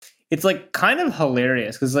it's like kind of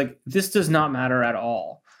hilarious because like this does not matter at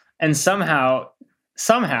all. And somehow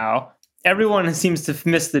everyone seems to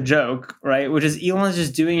miss the joke, right? Which is Elon's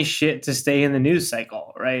just doing shit to stay in the news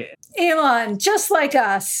cycle, right? Elon, just like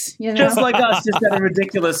us, Just like us, just at a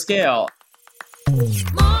ridiculous scale.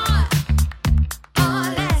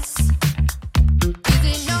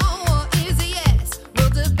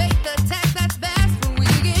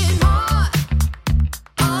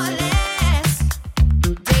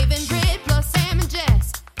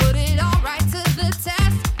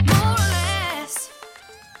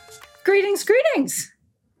 Greetings.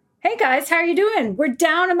 Hey guys, how are you doing? We're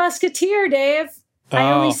down a musketeer, Dave.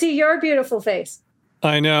 I only see your beautiful face.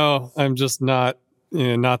 I know. I'm just not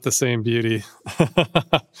the same beauty.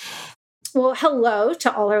 Well, hello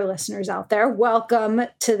to all our listeners out there. Welcome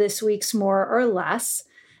to this week's More or Less,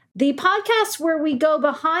 the podcast where we go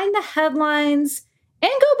behind the headlines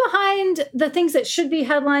and go behind the things that should be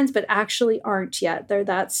headlines but actually aren't yet. They're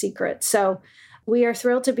that secret. So we are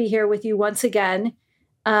thrilled to be here with you once again.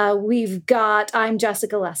 I'm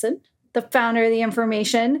Jessica Lesson, the founder of The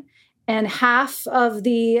Information, and half of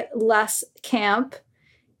the Less camp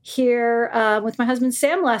here with my husband,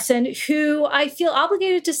 Sam Lesson, who I feel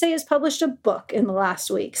obligated to say has published a book in the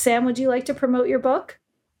last week. Sam, would you like to promote your book?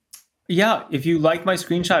 Yeah, if you like my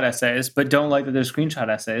screenshot essays, but don't like that they're screenshot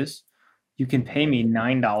essays, you can pay me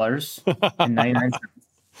 $9.99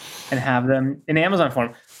 and have them in Amazon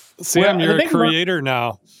form. Sam, you're a creator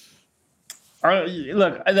now.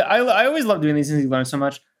 Look, I always love doing these things. You learn so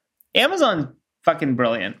much. Amazon's fucking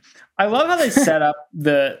brilliant. I love how they set up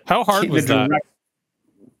the. How hard was that?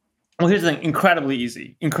 Well, here's the thing: incredibly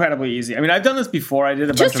easy. I mean, I've done this before. I did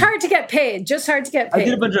a bunch just hard to get paid. I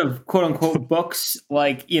did a bunch of quote unquote books,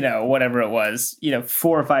 like whatever it was,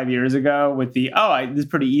 4 or 5 years ago. With the this is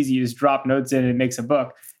pretty easy. You just drop notes in and it makes a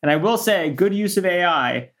book. And I will say, good use of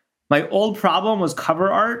AI. My old problem was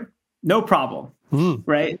cover art. No problem,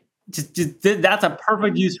 right? Just that's a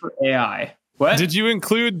perfect use for AI. What? Did you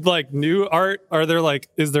include like new art?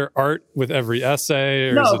 Is there art with every essay,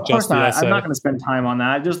 or no, is it just the essay? I'm not going to spend time on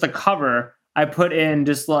that. Just the cover, I put in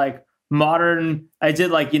just like modern. I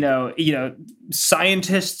did like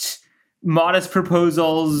scientists, modest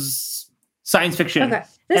proposals, science fiction. Okay,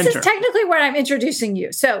 this is technically where I'm introducing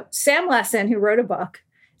you. So Sam Lesson, who wrote a book,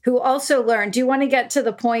 who also learned. Do you want to get to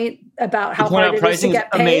the point about how hard it is to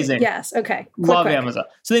get paid? Amazing. Yes. Okay. Love Amazon.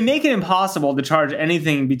 So they make it impossible to charge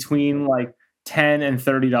anything between like $10 and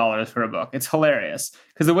 $30 for a book. It's hilarious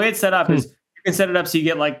because the way it's set up is you can set it up so you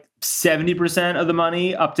get like 70% of the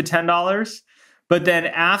money up to $10. But then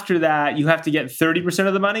after that, you have to get 30%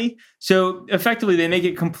 of the money. So effectively, they make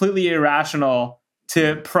it completely irrational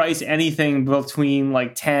to price anything between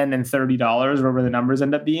like $10 and $30, wherever the numbers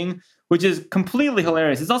end up being, which is completely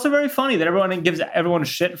hilarious. It's also very funny that everyone gives everyone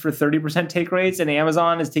shit for 30% take rates, and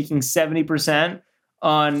Amazon is taking 70%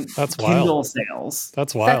 on Kindle sales.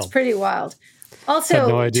 That's wild. That's pretty wild.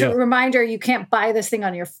 Also, to a reminder, you can't buy this thing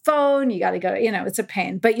on your phone. You got to go, it's a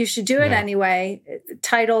pain, but you should do it anyway.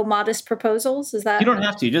 Title, Modest Proposals. Is that? You don't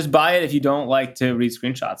have to. Just buy it if you don't like to read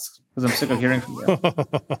screenshots, because I'm sick of hearing from you.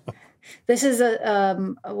 This is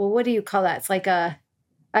what do you call that? It's like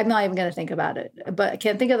I'm not even going to think about it, but I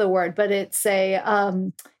can't think of the word, but it's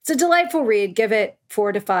a delightful read. Give it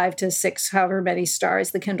 4 to 5 to 6, however many stars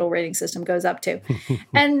the Kindle rating system goes up to.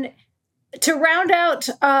 And to round out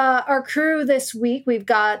our crew this week, we've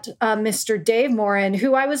got Mr. Dave Morin,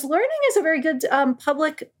 who I was learning is a very good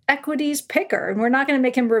public equities picker. And we're not going to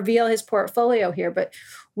make him reveal his portfolio here, but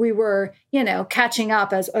we were, catching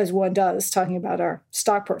up as one does, talking about our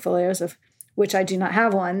stock portfolios, of which I do not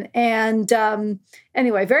have one. And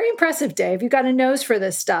anyway, very impressive, Dave. You got a nose for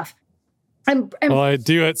this stuff. Well, I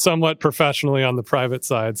do it somewhat professionally on the private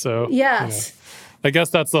side. So yes. I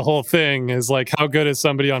guess that's the whole thing, is like, how good is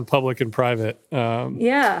somebody on public and private?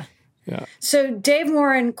 Yeah. So Dave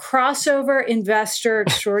Morin, crossover investor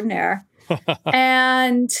extraordinaire.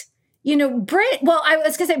 And, I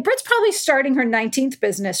was going to say, Britt's probably starting her 19th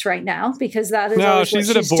business right now, because that is always she's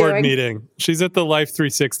what at a board meeting. She's at the Life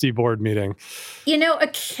 360 board meeting.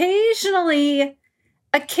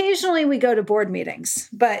 Occasionally we go to board meetings,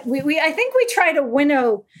 but I think we try to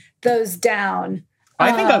winnow those down. I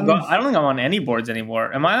don't think I'm on any boards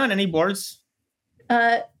anymore. Am I on any boards?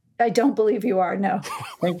 I don't believe you are. No.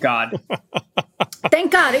 Thank God.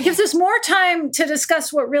 Thank God. It gives us more time to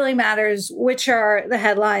discuss what really matters, which are the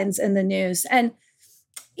headlines and the news. And,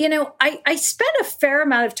 I spent a fair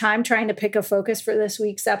amount of time trying to pick a focus for this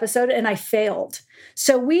week's episode, and I failed.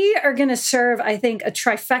 So we are going to serve, I think, a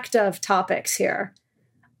trifecta of topics here.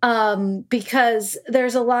 Because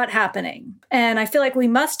there's a lot happening. And I feel like we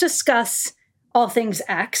must discuss all things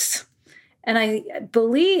X. And I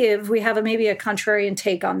believe we have maybe a contrarian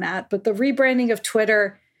take on that. But the rebranding of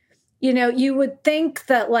Twitter, you would think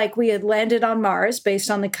that like we had landed on Mars based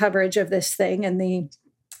on the coverage of this thing and the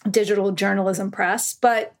digital journalism press.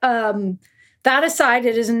 But that aside,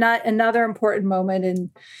 it is not another important moment in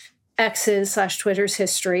X's / Twitter's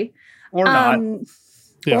history. Or not.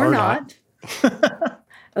 Or not.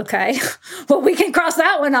 Okay. Well, we can cross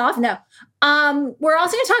that one off. No. We're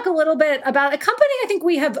also going to talk a little bit about a company I think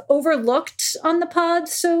we have overlooked on the pod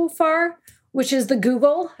so far, which is the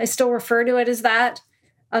Google. I still refer to it as that,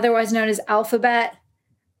 otherwise known as Alphabet.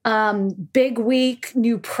 Big week,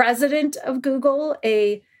 new president of Google,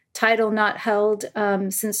 a title not held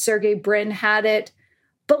since Sergey Brin had it.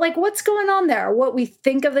 But like, what's going on there? What we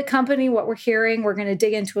think of the company, what we're hearing, we're going to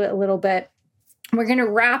dig into it a little bit. We're going to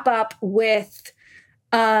wrap up with,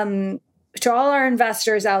 to all our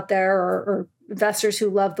investors out there or investors who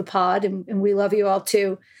love the pod, and we love you all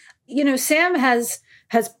too. Sam has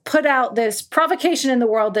put out this provocation in the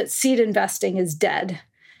world that seed investing is dead.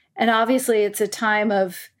 And obviously it's a time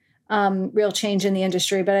of real change in the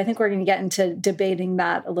industry, but I think we're going to get into debating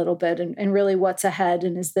that a little bit and really what's ahead.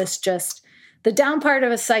 And is this just the down part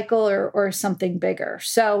of a cycle or something bigger?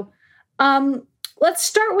 So let's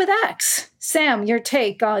start with X. Sam, your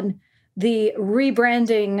take on the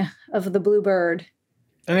rebranding of the Bluebird.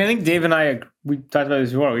 I mean, I think Dave and I, we talked about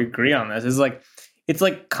this before, we agree on this. It's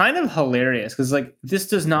like kind of hilarious because like this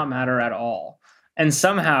does not matter at all. And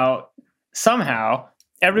somehow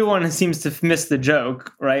everyone seems to miss the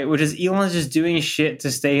joke, right? Which is Elon's just doing shit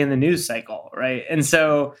to stay in the news cycle, right? And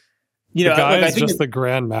so, the guy is just the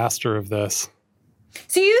grand master of this.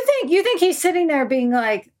 So you think he's sitting there being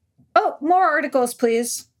like, oh, more articles,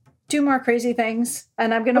 please. Do more crazy things.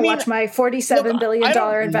 And I'm going to watch my $47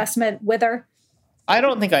 billion investment wither. I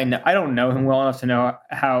don't think I know. I don't know him well enough to know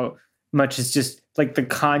how much is just like the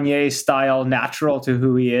Kanye style natural to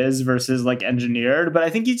who he is versus like engineered. But I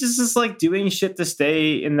think he's just like doing shit to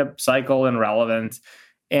stay in the cycle and relevant.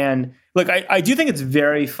 And look, I do think it's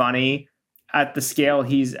very funny at the scale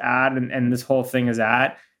he's at and this whole thing is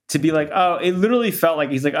at, to be like, oh, it literally felt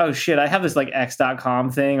like he's like, oh shit, I have this like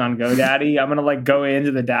X.com thing on GoDaddy. I'm gonna like go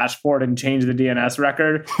into the dashboard and change the DNS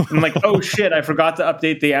record. And I'm like, oh shit, I forgot to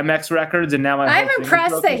update the MX records, and now I'm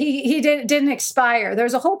impressed that he didn't expire.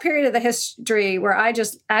 There's a whole period of the history where I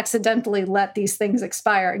just accidentally let these things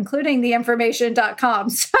expire, including the information.com.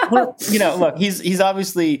 So. Well, look, he's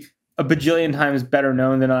obviously a bajillion times better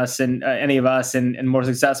known than us and any of us, and more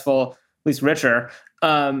successful, at least richer.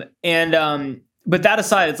 But that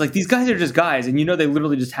aside, it's like these guys are just guys, and they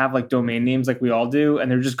literally just have like domain names like we all do, and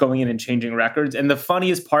they're just going in and changing records. And the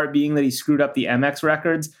funniest part being that he screwed up the MX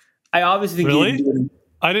records. I obviously think really?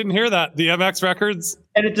 I didn't hear that. The MX records?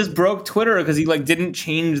 And it just broke Twitter because he like didn't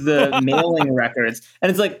change the mailing records. And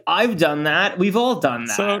it's like, I've done that. We've all done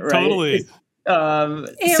that. So right? Totally.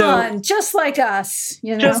 Elon, just like us,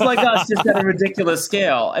 just like us, just at a ridiculous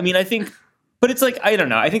scale. I mean, I think. But it's like, I don't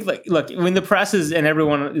know. I think like, look, when the press is and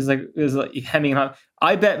everyone is like hemming on,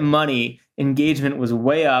 I bet money engagement was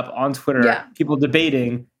way up on Twitter. Yeah. People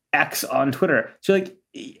debating X on Twitter. So like,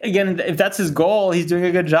 again, if that's his goal, he's doing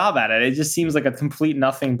a good job at it. It just seems like a complete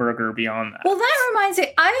nothing burger beyond that. Well, that reminds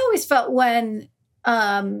me, I always felt when,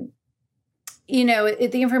 the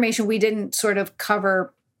information we didn't sort of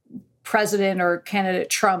cover President or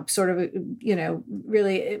candidate Trump sort of,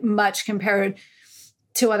 really much compared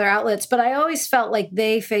to other outlets, but I always felt like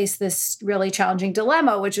they face this really challenging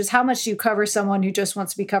dilemma, which is how much do you cover someone who just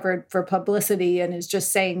wants to be covered for publicity and is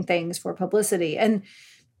just saying things for publicity. And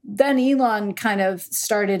then Elon kind of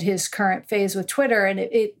started his current phase with Twitter, and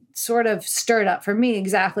it sort of stirred up for me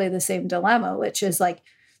exactly the same dilemma, which is like,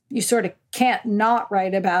 you sort of can't not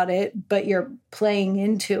write about it, but you're playing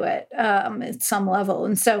into it at some level.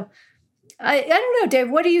 And so I don't know,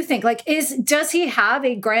 Dave, what do you think? Like, does he have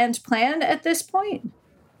a grand plan at this point?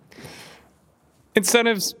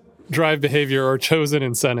 Incentives drive behavior, or chosen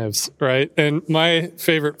incentives, right? And my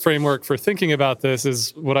favorite framework for thinking about this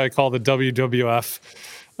is what I call the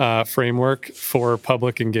WWF framework for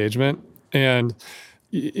public engagement. And,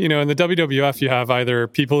 in the WWF, you have either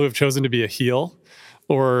people who have chosen to be a heel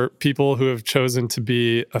or people who have chosen to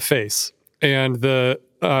be a face. And the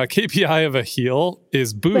KPI of a heel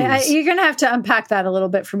is booze. Wait, you're going to have to unpack that a little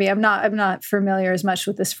bit for me. I'm not familiar as much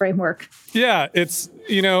with this framework. Yeah, it's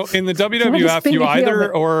in the WWF, you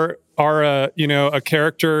either or are a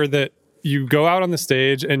character that you go out on the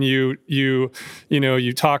stage and you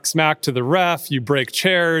talk smack to the ref, you break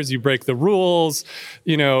chairs, you break the rules.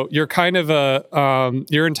 You're kind of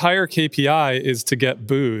your entire KPI is to get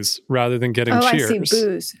booze rather than getting cheers. I see,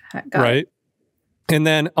 booze. Right. And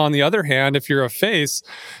then on the other hand, if you're a face,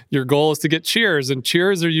 your goal is to get cheers, and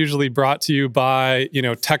cheers are usually brought to you by,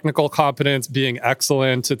 technical competence, being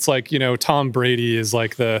excellent. It's like, Tom Brady is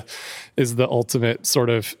the ultimate sort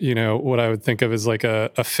of, what I would think of as like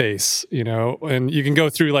a face, and you can go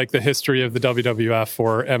through like the history of the WWF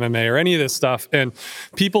or MMA or any of this stuff. And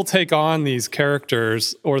people take on these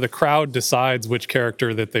characters, or the crowd decides which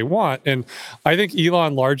character that they want. And I think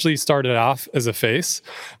Elon largely started off as a face,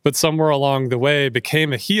 but somewhere along the way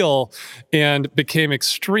became a heel and became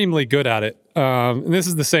extremely good at it. And this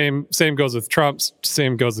is the same goes with Trump,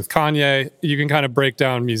 same goes with Kanye. You can kind of break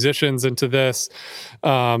down musicians into this,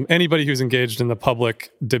 anybody who's engaged in the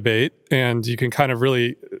public debate, and you can kind of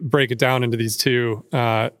really break it down into these two,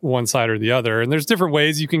 one side or the other. And there's different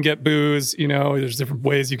ways you can get boos, there's different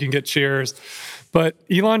ways you can get cheers. But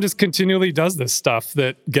Elon just continually does this stuff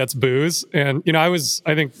that gets boos. And,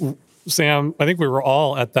 I think Sam, I think we were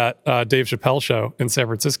all at that Dave Chappelle show in San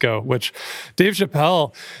Francisco, which Dave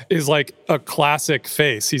Chappelle is like a classic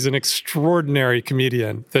face. He's an extraordinary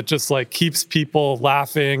comedian that just like keeps people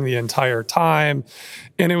laughing the entire time.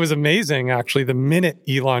 And it was amazing, actually, the minute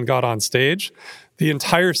Elon got on stage, the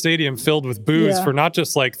entire stadium filled with boos for not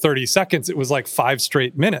just like 30 seconds, it was like 5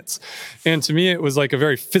 straight minutes. And to me, it was like a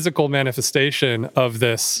very physical manifestation of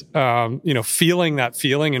this, feeling that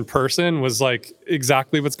feeling in person was like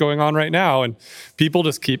exactly what's going on right now. And people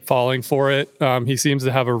just keep falling for it. He seems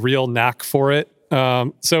to have a real knack for it.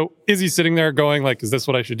 So is he sitting there going like, is this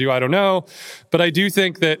what I should do? I don't know. But I do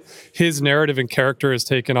think that his narrative and character has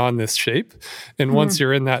taken on this shape. And once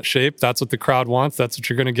you're in that shape, that's what the crowd wants. That's what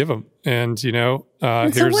you're going to give them. And,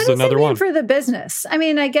 and here's so what does another it mean one for the business. I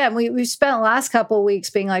mean, again, we've spent the last couple of weeks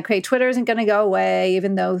being like, hey, Twitter isn't going to go away,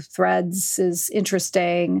 even though Threads is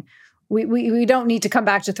interesting. We don't need to come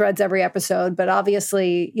back to Threads every episode, but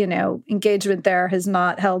obviously, engagement there has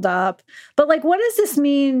not held up. But like, what does this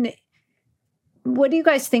mean? What do you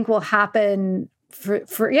guys think will happen for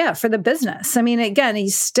the business? I mean, again,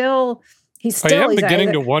 he's still. I am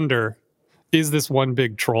beginning to wonder: is this one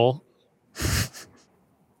big troll?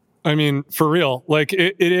 I mean, for real, like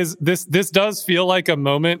it is. This does feel like a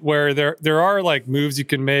moment where there are like moves you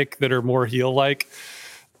can make that are more heel-like,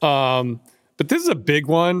 but this is a big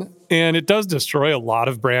one, and it does destroy a lot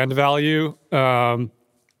of brand value.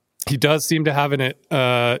 He does seem to have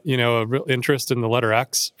a real interest in the letter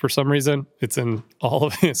X for some reason. It's in all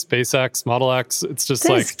of his SpaceX, Model X. It's just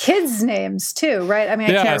like kids' names too, right? I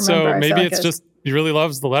mean, I can't remember. So maybe it's just he really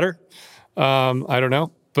loves the letter. I don't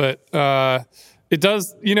know, but it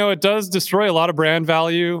does destroy a lot of brand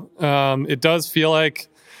value. It does feel like,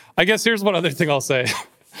 I guess here's one other thing I'll say.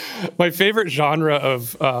 My favorite genre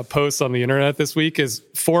of posts on the internet this week is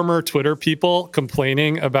former Twitter people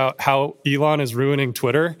complaining about how Elon is ruining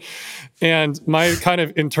Twitter. And my kind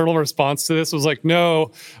of internal response to this was like,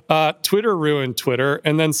 no, Twitter ruined Twitter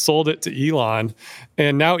and then sold it to Elon.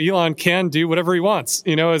 And now Elon can do whatever he wants.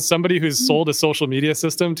 As somebody who's sold a social media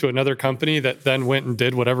system to another company that then went and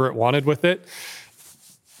did whatever it wanted with it,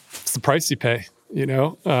 it's the price you pay,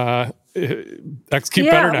 execute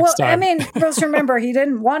better next time. I mean, let's remember, he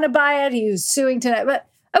didn't want to buy it. He was suing tonight. But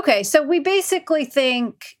okay, so we basically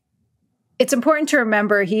think it's important to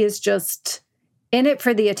remember he is just in it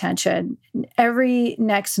for the attention. Every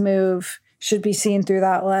next move should be seen through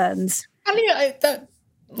that lens. I mean,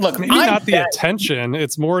 maybe not the attention.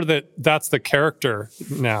 It's more that's the character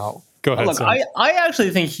now. Go ahead. Look, I actually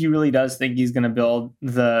think he really does think he's going to build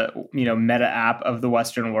the meta app of the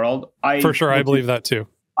Western world. For sure, I believe that too.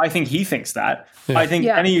 I think he thinks that. Yeah. I think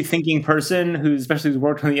any thinking person who's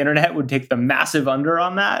worked on the internet would take the massive under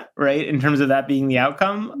on that, right? In terms of that being the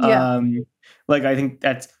outcome. Yeah. I think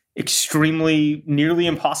that's extremely nearly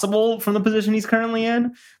impossible from the position he's currently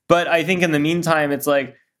in. But I think in the meantime, it's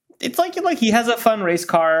like he has a fun race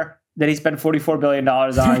car that he spent $44 billion on.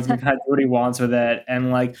 He's going to kind of do what he wants with it. And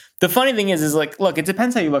like, the funny thing is like, look, it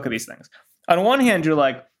depends how you look at these things. On one hand, you're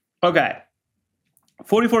like, okay,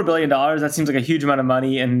 $44 billion, that seems like a huge amount of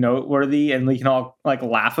money and noteworthy, and we can all like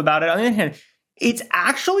laugh about it. On the other hand, it's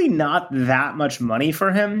actually not that much money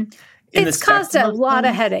for him. It's caused a lot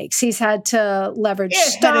of headaches. He's had to leverage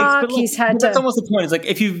stock. That's almost the point. It's like,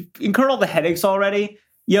 if you've incurred all the headaches already,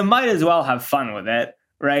 you might as well have fun with it,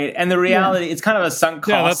 right? And the reality, it's kind of a sunk cost.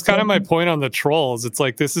 Yeah, that's kind of my point on the trolls. It's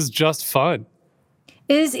like, this is just fun.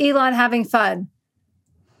 Is Elon having fun?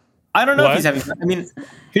 I don't know if he's having fun. I mean,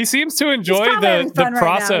 he seems to enjoy the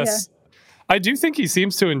process. Right now, I do think he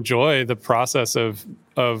seems to enjoy the process of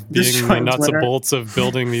being the nuts and bolts of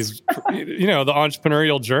building these, the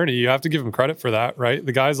entrepreneurial journey. You have to give him credit for that, right?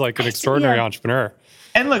 The guy's like an extraordinary entrepreneur.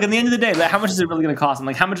 And look, at the end of the day, how much is it really going to cost him?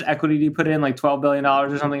 Like, how much equity do you put in? Like $12 billion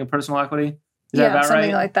or something in personal equity? Is that about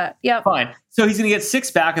something right? like that. Yeah. Fine. So he's going to get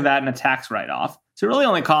 6 back of that in a tax write-off. So it really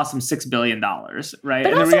only costs him $6 billion, right?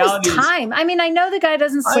 But and also the reality his time. I mean, I know the guy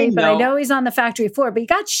doesn't sleep, and I know he's on the factory floor, but he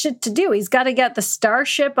got shit to do. He's got to get the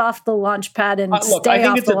Starship off the launch pad and stay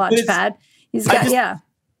off the launch pad. He's got,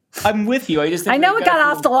 I'm with you. I know it got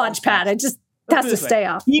off the launch pad. It just has to stay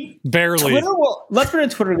off. Barely. Let's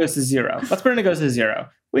pretend Twitter goes to zero. Let's pretend it goes to zero,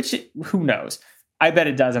 which who knows? I bet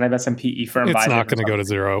it does, and I bet some PE firm buys it. It's not going to go to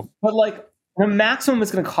zero. But like the maximum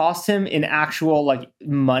it's going to cost him in actual like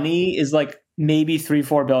money is like maybe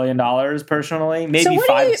 $3-4 billion personally, maybe so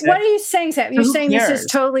what are you saying, Sam? You're saying this is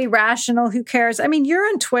totally rational. Who cares? I mean, you're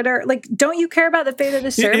on Twitter. Like, don't you care about the fate of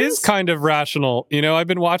the service? It is kind of rational. You know, I've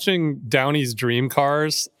been watching Downey's Dream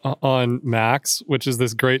Cars on Max, which is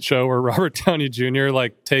this great show where Robert Downey Jr.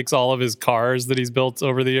 like takes all of his cars that he's built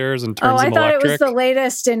over the years and turns them electric. I thought it was the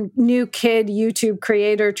latest and new kid YouTube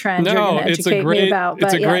creator trend. No, it's a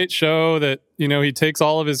great show that, you know, he takes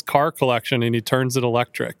all of his car collection and he turns it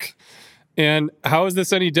electric. And how is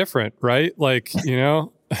this any different, right? Like, you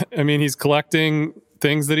know, I mean, he's collecting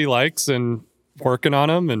things that he likes and working on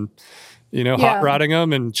them and, you know, hot rodding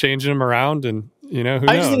them and changing them around and, you know, who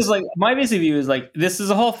knows? I just think it's like, my basic view is like, this is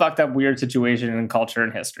a whole fucked up weird situation in culture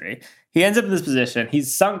and history. He ends up in this position.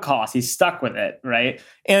 He's sunk costs. He's stuck with it, right?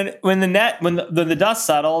 And when the dust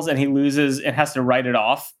settles and he loses and has to write it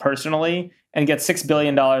off personally and gets $6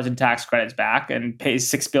 billion in tax credits back and pays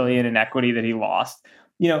 $6 billion in equity that he lost,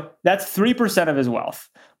 you know, that's 3% of his wealth,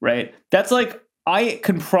 right? That's like, I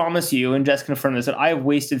can promise you, and Jess confirmed this, that I have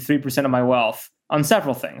wasted 3% of my wealth on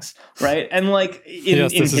several things, right? And like,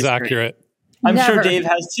 this is accurate. I'm sure Dave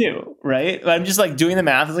has too, right? I'm just like doing the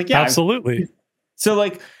math. It's like, yeah, absolutely. So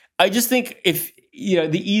like, I just think if, you know,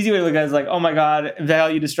 the easy way to look at it is like, oh my God,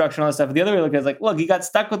 value destruction, all that stuff. But the other way to look at it is like, look, he got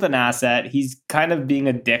stuck with an asset. He's kind of being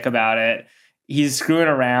a dick about it. He's screwing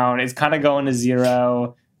around. It's kind of going to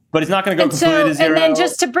zero. But it's not going to go completely to zero. And then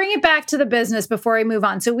just to bring it back to the business before we move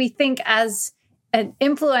on. So we think as an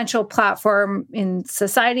influential platform in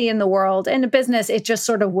society, in the world, in a business, it just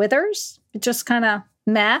sort of withers. It just kind of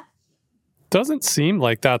meh. Doesn't seem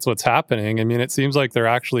like that's what's happening. I mean, it seems like they're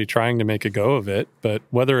actually trying to make a go of it. But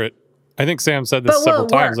whether it, I think Sam said this several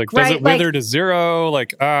times, like, does it wither to zero?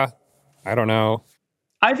 Like, I don't know.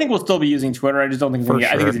 I think we'll still be using Twitter. I just don't think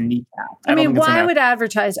I think it's a kneecap. I mean, why would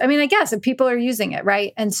advertise? I mean, I guess if people are using it,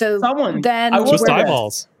 right? And so then just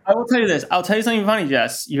eyeballs. I will tell you this. I'll tell you something funny,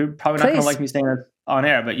 Jess. You're probably not going to like me saying this on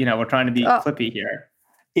air, but you know, we're trying to be flippy here.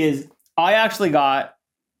 Is I actually got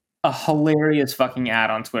a hilarious fucking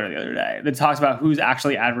ad on Twitter the other day that talks about who's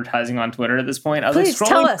actually advertising on Twitter at this point. I was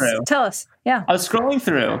scrolling through. Tell us. Yeah. I was scrolling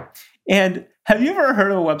through, and have you ever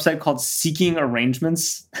heard of a website called Seeking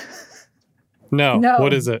Arrangements? No.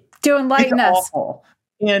 What is it? Do enlighten us. Awful.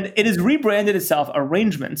 And it has rebranded itself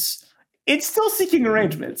Arrangements. It's still Seeking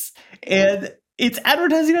Arrangements. And it's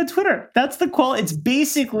advertising on Twitter. That's the quality. It's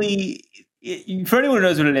basically, for anyone who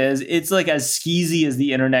knows what it is, it's like as skeezy as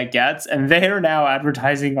the internet gets. And they are now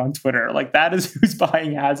advertising on Twitter. Like, that is who's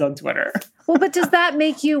buying ads on Twitter. Well, but does that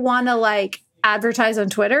make you want to like advertise on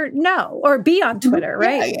Twitter? No. Or be on Twitter,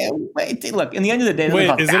 right? Wait, look, in the end of the day,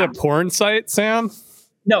 is it a porn site, Sam?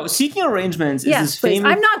 No, Seeking Arrangements is this famous.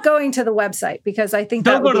 I'm not going to the website because I think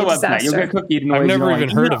that would be a disaster. You'll get cookied. I've never even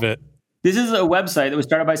heard of it. This is a website that was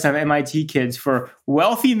started by some MIT kids for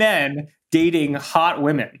wealthy men dating hot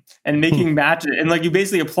women and making matches. And like, you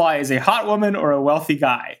basically apply as a hot woman or a wealthy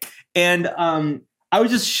guy. And I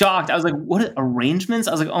was just shocked. I was like, what arrangements?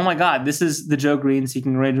 I was like, oh my God, this is the Joe Green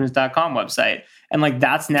seekingarrangements.com website. And like,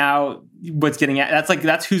 that's now what's getting at.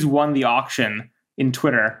 That's who's won the auction in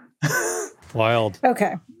Twitter. Wild.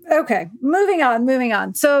 Okay. Moving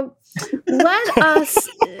on. So let us,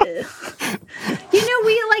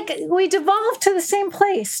 we devolve to the same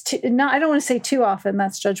place. I don't want to say too often.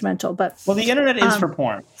 That's judgmental, but. Well, the internet is for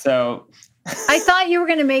porn. So. I thought you were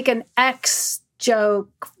going to make an X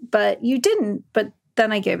joke, but you didn't. But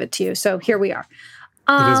then I gave it to you. So here we are.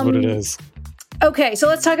 It is what it is. Okay. So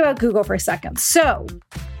let's talk about Google for a second. So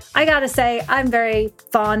I got to say, I'm very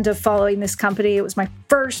fond of following this company. It was my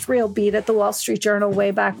first real beat at the Wall Street Journal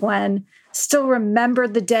way back when. Still remember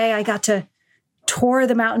the day I got to tour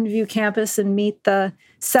the Mountain View campus and meet the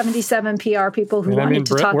 77 PR people who wanted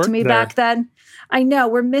to talk to me back then. I know,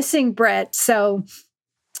 we're missing Britt, so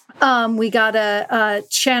we got to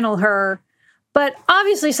channel her. But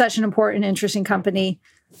obviously such an important, interesting company.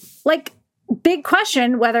 Like, big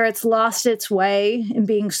question whether it's lost its way in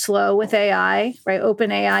being slow with AI, right?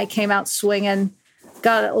 OpenAI came out swinging,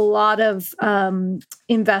 got a lot of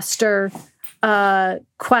investor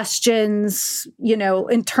questions,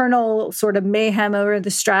 internal sort of mayhem over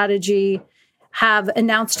the strategy. have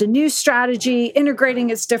announced a new strategy, integrating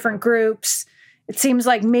its different groups. It seems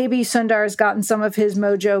like maybe Sundar's gotten some of his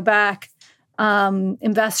mojo back.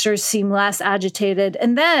 Investors seem less agitated.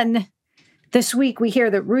 And then this week, we hear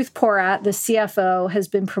that Ruth Porat, the CFO, has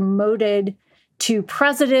been promoted to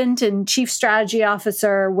president and chief strategy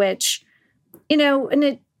officer, which, in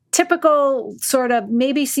a typical sort of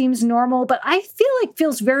maybe seems normal, but I feel like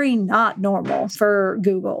feels very not normal for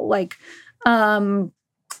Google. Like,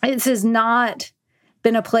 this has not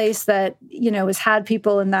been a place that, has had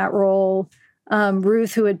people in that role.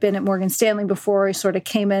 Ruth, who had been at Morgan Stanley before, sort of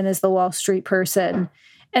came in as the Wall Street person.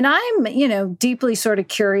 And I'm, deeply sort of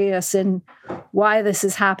curious in why this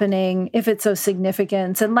is happening, if it's so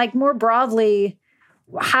significant. And like more broadly,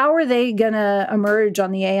 how are they going to emerge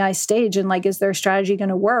on the AI stage? And like, is their strategy going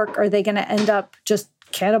to work? Are they going to end up just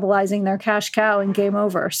cannibalizing their cash cow and game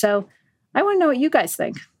over? So I want to know what you guys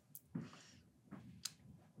think.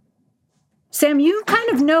 Sam, you kind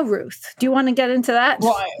of know Ruth. Do you want to get into that?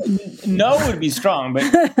 Well, no would be strong, but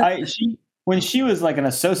when she was like an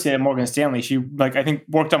associate at Morgan Stanley, she I think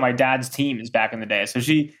worked on my dad's teams back in the day. So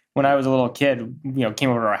she, when I was a little kid, came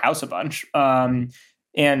over to our house a bunch. And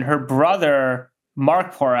her brother,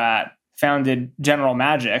 Mark Porat, founded General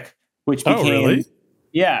Magic, which became,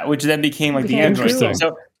 which then became like the Android thing.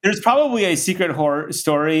 So there's probably a secret horror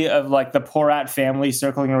story of like the Porat family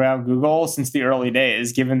circling around Google since the early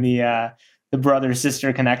days, given the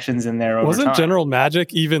brother-sister connections in there over Wasn't time. General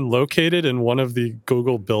Magic even located in one of the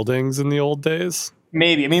Google buildings in the old days?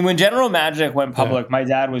 Maybe. I mean, when General Magic went public, my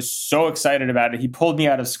dad was so excited about it. He pulled me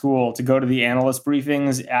out of school to go to the analyst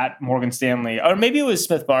briefings at Morgan Stanley. Or maybe it was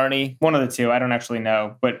Smith Barney, one of the two. I don't actually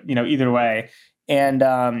know. But, either way. And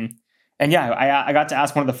yeah, I got to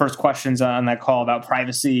ask one of the first questions on that call about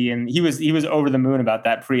privacy. And he was over the moon about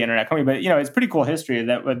that pre-internet company. But, it's pretty cool history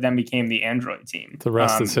that then became the Android team. The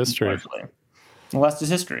rest is history. Largely. The rest is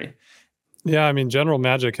history. Yeah, I mean, General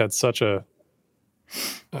Magic had such a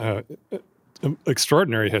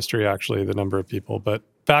extraordinary history, actually, the number of people. But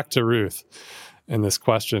back to Ruth and this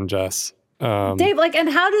question, Jess. Dave, and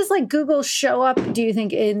how does Google show up, do you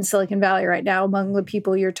think, in Silicon Valley right now among the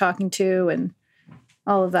people you're talking to and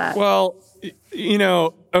all of that? Well,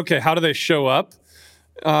 okay, how do they show up?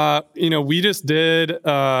 We just did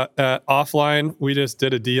offline. We just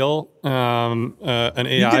did a deal. An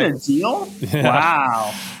AI. You did a deal? Yeah.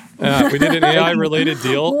 Wow. We did an AI related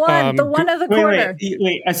deal. The one of the quarter.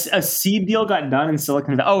 Wait, a seed deal got done in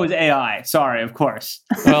Silicon Valley. Oh, it was AI. Sorry, of course.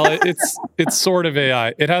 Well, it's sort of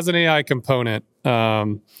AI. It has an AI component,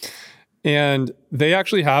 and they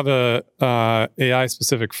actually have a AI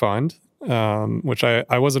specific fund, which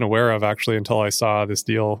I wasn't aware of actually until I saw this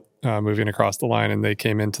deal moving across the line, and they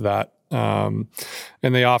came into that. And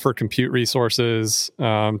they offer compute resources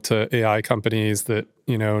to AI companies that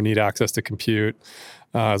need access to compute,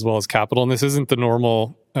 as well as capital. And this isn't the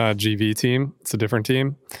normal GV team; it's a different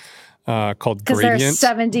team called Gradient. Because there's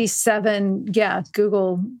 77,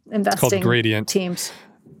 Google investing Gradient teams.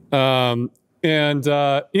 The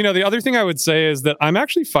other thing I would say is that I'm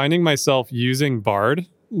actually finding myself using Bard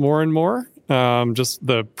more and more. Just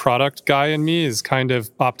the product guy in me is kind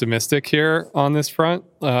of optimistic here on this front.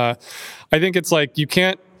 I think it's you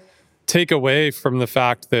can't take away from the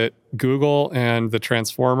fact that Google and the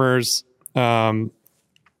Transformers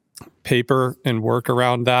paper and work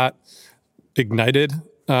around that ignited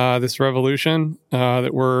this revolution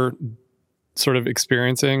that we're sort of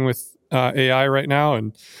experiencing with AI right now.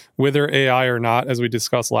 And whether AI or not, as we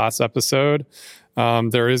discussed last episode,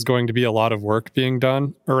 there is going to be a lot of work being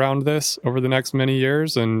done around this over the next many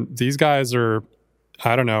years. And these guys are,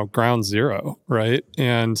 ground zero, right?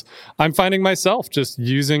 And I'm finding myself just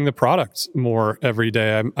using the product more every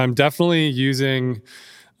day. I'm definitely using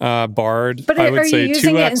Bard. But I would are say you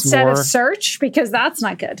using 2x it instead more. of search? Because that's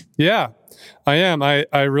not good. Yeah, I am.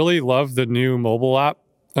 I really love the new mobile app.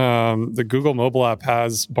 The Google mobile app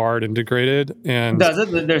has Bard integrated. And does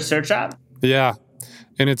it? Their search app? Yeah.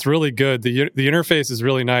 And it's really good. The interface is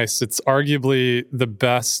really nice. It's arguably the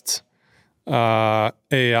best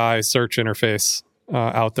AI search interface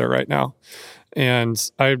out there right now.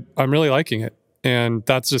 And I'm really liking it. And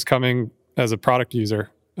that's just coming as a product user.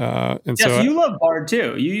 So you love Bard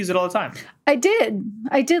too. You use it all the time. I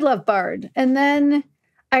did love Bard. And then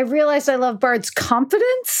I realized I love Bard's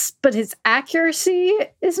confidence, but his accuracy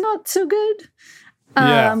is not so good.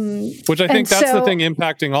 Yeah, which I think that's the thing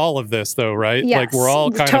impacting all of this, though, right? Yes, we're all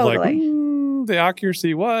kind totally. of the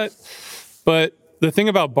accuracy, what? But the thing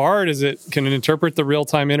about Bard is it can interpret the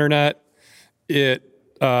real-time internet. It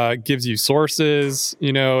gives you sources.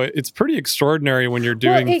 It's pretty extraordinary when you're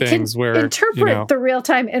doing things where interpret the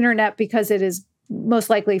real-time internet because it is most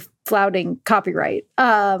likely flouting copyright,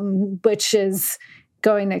 which is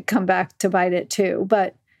going to come back to bite it too.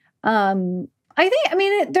 But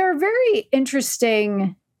they're very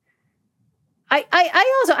interesting.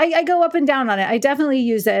 I go up and down on it. I definitely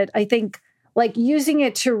use it. I think like using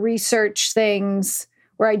it to research things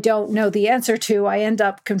where I don't know the answer to, I end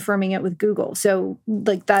up confirming it with Google. So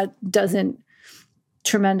like that doesn't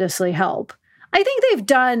tremendously help. I think they've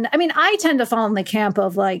done, I tend to fall in the camp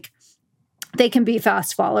of like, they can be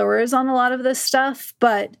fast followers on a lot of this stuff,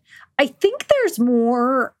 but I think there's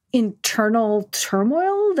more internal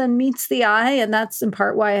turmoil than meets the eye. And that's in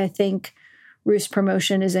part why I think Roost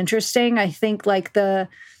promotion is interesting. I think like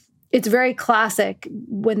it's very classic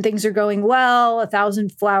when things are going well,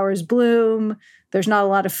 1,000 flowers bloom, there's not a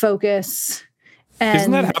lot of focus. And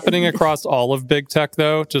isn't that happening across all of big tech,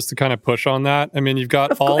 though? Just to kind of push on that. I mean, you've got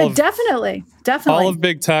definitely all of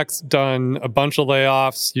big tech's done a bunch of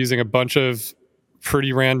layoffs using a bunch of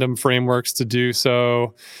pretty random frameworks to do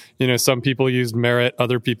so. Some people used Merit,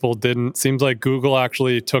 other people didn't. Seems like Google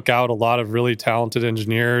actually took out a lot of really talented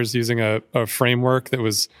engineers using a framework that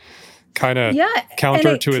was kind of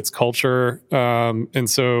counter to its culture. And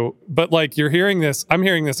so, but like I'm hearing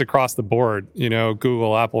this across the board,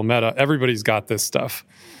 Google, Apple, Meta, everybody's got this stuff.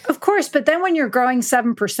 Of course. But then when you're growing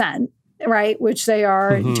 7%, right, which they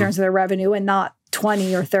are in terms of their revenue and not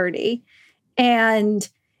 20 or 30. And,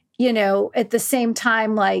 at the same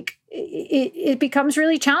time, like it becomes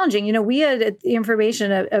really challenging. We had at the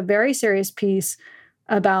Information a very serious piece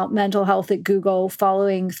about mental health at Google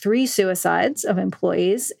following 3 suicides of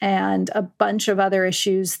employees and a bunch of other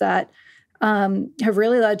issues that have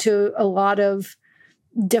really led to a lot of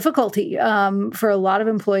difficulty for a lot of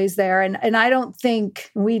employees there. And I don't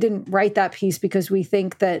think we didn't write that piece because we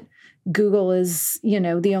think that Google is,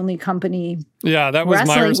 the only company. Yeah, that was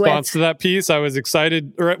my response to that piece. I was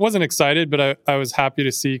excited, or I wasn't excited, but I was happy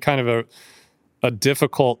to see kind of a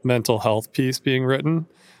difficult mental health piece being written.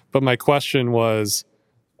 But my question was,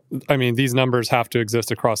 these numbers have to exist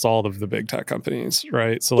across all of the big tech companies,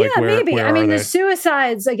 right? So like, maybe. Where are the they?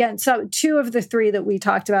 Suicides, again, so 2 of the 3 that we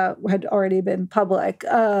talked about had already been public.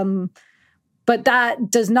 But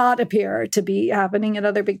that does not appear to be happening at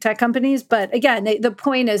other big tech companies. But again, the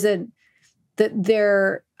point isn't that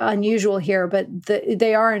they're unusual here, but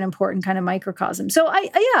they are an important kind of microcosm. So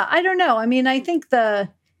I don't know. I think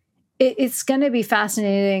it's going to be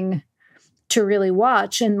fascinating to really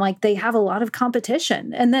watch. And like, they have a lot of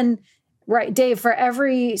competition. And then, right, Dave, for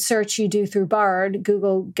every search you do through Bard,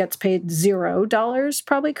 Google gets paid $0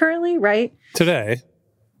 probably currently, right? Today.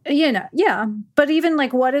 Yeah. But even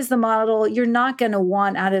like, what is the model? You're not going to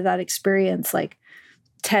want out of that experience, like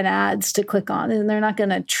 10 ads to click on, and they're not going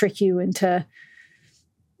to trick you into,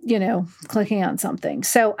 clicking on something.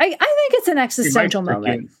 So I think it's an existential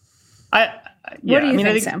moment. What do you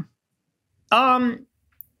think, Sam? I've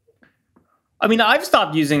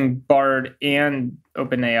stopped using Bard and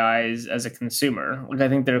OpenAI as a consumer. Like, I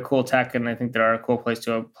think they're cool tech, and I think they're a cool place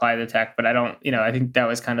to apply the tech. But I don't, I think that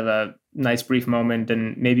was kind of a nice brief moment.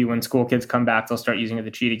 And maybe when school kids come back, they'll start using it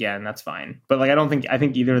to cheat again. That's fine. But like, I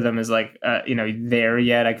think either of them is like, there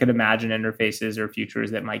yet. I could imagine interfaces or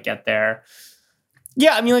futures that might get there.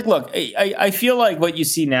 Yeah, look, I feel like what you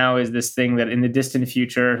see now is this thing that in the distant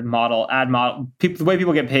future, ad model, the way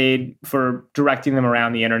people get paid for directing them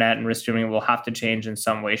around the internet and risk streaming will have to change in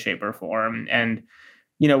some way, shape, or form. And,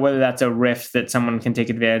 whether that's a rift that someone can take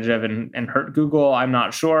advantage of and hurt Google, I'm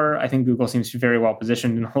not sure. I think Google seems to be very well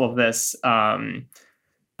positioned in all of this. But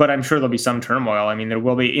I'm sure there'll be some turmoil. There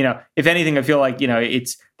will be, if anything, I feel like,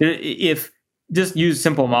 if just use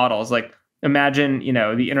simple models, like, imagine,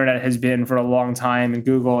 the internet has been for a long time, and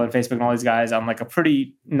Google and Facebook and all these guys on like a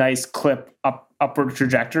pretty nice clip upward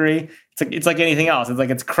trajectory. It's like anything else. It's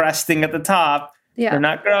like it's cresting at the top. Yeah. They're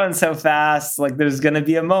not growing so fast. Like, there's going to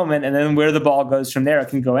be a moment, and then where the ball goes from there, it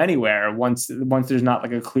can go anywhere once there's not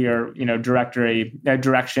like a clear,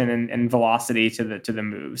 direction and velocity to the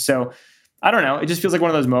move. So I don't know. It just feels like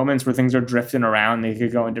one of those moments where things are drifting around. They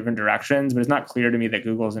could go in different directions, but it's not clear to me that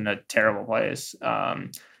Google's in a terrible place.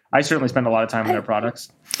 I certainly spend a lot of time on their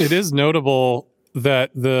products. It is notable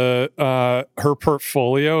that her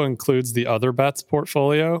portfolio includes the Other Bets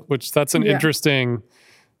portfolio, which that's an interesting.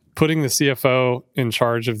 Putting the CFO in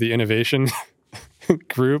charge of the innovation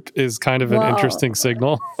group is kind of an interesting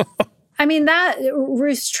signal. That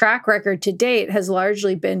Roost's track record to date has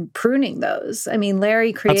largely been pruning those.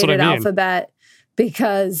 Larry created Alphabet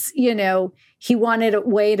because, he wanted a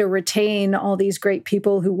way to retain all these great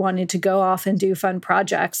people who wanted to go off and do fun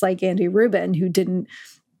projects, like Andy Rubin, who didn't,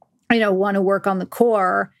 want to work on the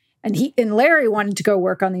core. And Larry wanted to go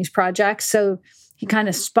work on these projects. So he kind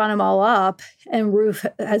of spun them all up, and Ruth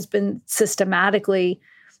has been systematically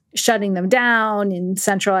shutting them down and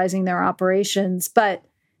centralizing their operations. But,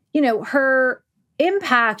 her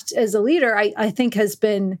impact as a leader, I think, has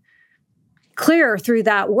been clear through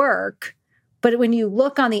that work. But when you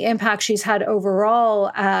look on the impact she's had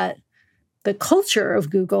overall at the culture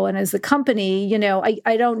of Google and as the company,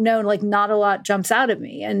 I don't know, like not a lot jumps out at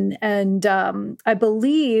me. And I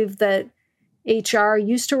believe that HR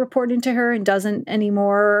used to report into her and doesn't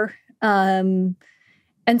anymore.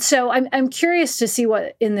 And so I'm curious to see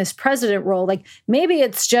what in this president role, like maybe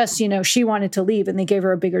it's just, she wanted to leave and they gave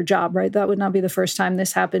her a bigger job, right? That would not be the first time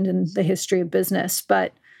this happened in the history of business.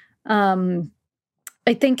 But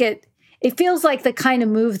I think it feels like the kind of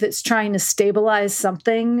move that's trying to stabilize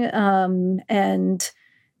something. And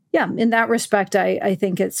yeah, in that respect, I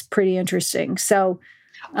think it's pretty interesting. So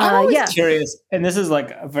I'm always curious, and this is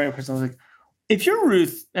like a very personal, like, if you're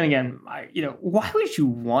Ruth, and again, why would you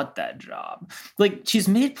want that job? Like, she's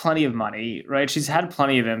made plenty of money, right? She's had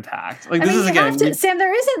plenty of impact. Like, Sam,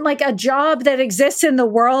 there isn't like a job that exists in the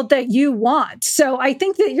world that you want. So I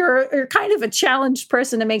think that you're kind of a challenged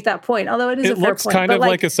person to make that point. Although it is a fair point. It looks kind of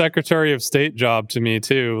like a Secretary of State job to me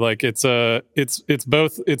too. Like it's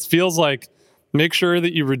both. It feels like make sure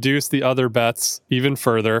that you reduce the other bets even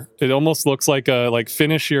further. It almost looks like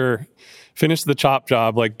finish the chop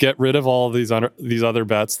job, like get rid of all of these other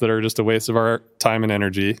bets that are just a waste of our time and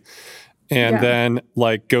energy. And then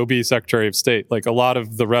like go be Secretary of State. Like a lot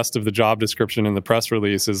of the rest of the job description in the press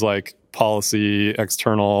release is like policy,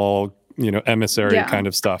 external, emissary kind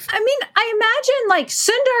of stuff. I mean, I imagine like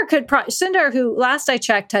Sundar, who last I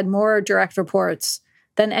checked had more direct reports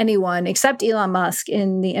than anyone except Elon Musk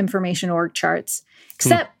in the information org charts,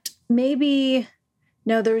 except maybe,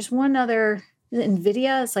 no, there's one other,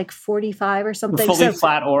 NVIDIA, it's like 45 or something. The fully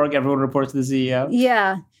flat org, everyone reports to the CEO.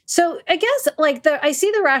 Yeah. So I guess like I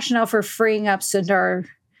see the rationale for freeing up Sundar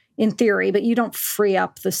in theory, but you don't free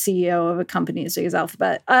up the CEO of a company as big as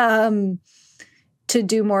Alphabet to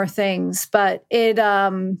do more things. But it's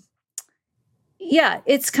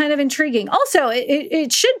kind of intriguing. Also,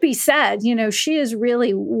 it should be said, she is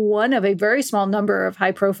really one of a very small number of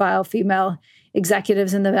high profile female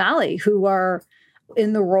executives in the Valley who are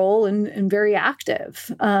in the role and very active.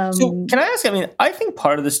 So can I ask, I think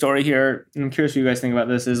part of the story here, and I'm curious what you guys think about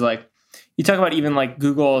this, is like, you talk about even like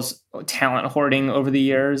Google's talent hoarding over the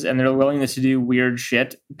years and their willingness to do weird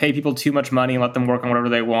shit, pay people too much money and let them work on whatever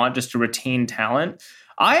they want just to retain talent.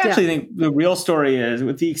 I actually think the real story is,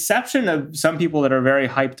 with the exception of some people that are very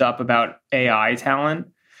hyped up about AI talent,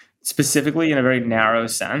 specifically in a very narrow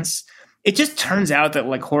sense, it just turns out that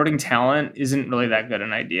like hoarding talent isn't really that good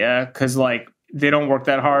an idea, because like they don't work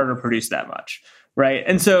that hard or produce that much, right?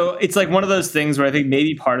 And so it's like one of those things where I think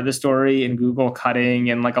maybe part of the story in Google cutting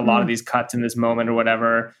and like a lot of these cuts in this moment or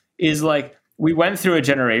whatever is like, we went through a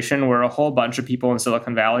generation where a whole bunch of people in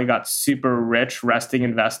Silicon Valley got super rich resting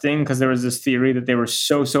investing because there was this theory that they were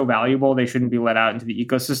so valuable they shouldn't be let out into the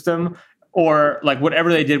ecosystem, or like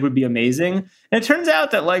whatever they did would be amazing. And it turns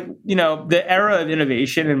out that like, the era of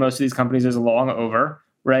innovation in most of these companies is long over,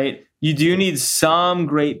 right? You do need some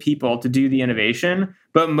great people to do the innovation,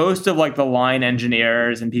 but most of like the line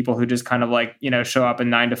engineers and people who just kind of like, show up in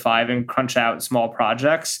 9 to 5 and crunch out small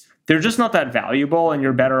projects, they're just not that valuable, and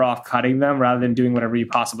you're better off cutting them rather than doing whatever you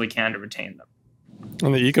possibly can to retain them.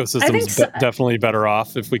 And the ecosystem's definitely better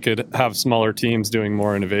off if we could have smaller teams doing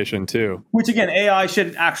more innovation too. Which again, AI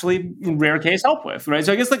should actually, in rare case, help with, right?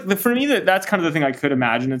 So I guess like for me, that's kind of the thing I could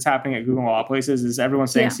imagine that's happening at Google and a lot of places is everyone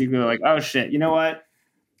saying secretly like, oh shit, you know what?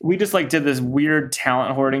 We just like did this weird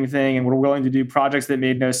talent hoarding thing and we're willing to do projects that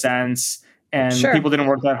made no sense and people didn't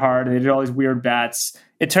work that hard and they did all these weird bets.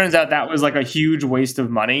 It turns out that was like a huge waste of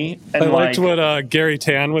money. And I liked what Gary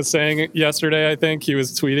Tan was saying yesterday. I think he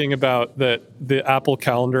was tweeting about that the Apple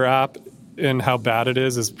Calendar app and how bad it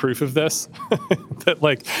is proof of this. That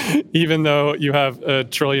like, even though you have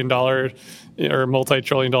 $1 trillion or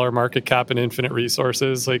multi-trillion-dollar market cap and infinite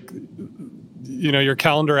resources, like, your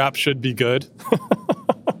calendar app should be good.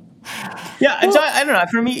 Yeah, and so I don't know.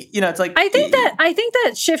 For me, it's like I think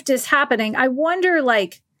that shift is happening. I wonder,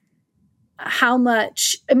 like, how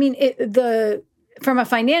much. I mean, from a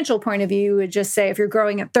financial point of view, you would just say if you're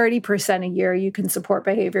growing at 30% a year, you can support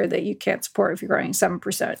behavior that you can't support if you're growing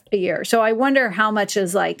 7% a year. So I wonder how much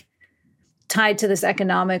is like tied to this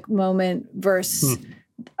economic moment versus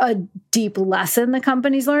a deep lesson the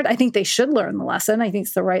company's learned. I think they should learn the lesson. I think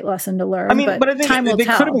it's the right lesson to learn. I mean, but I think time will they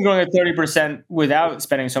tell. could have been growing at 30% without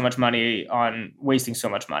spending so much money on wasting so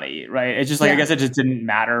much money, right? It's just like, I guess it just didn't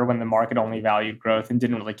matter when the market only valued growth and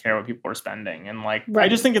didn't really care what people were spending. And like, I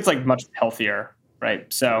just think it's like much healthier.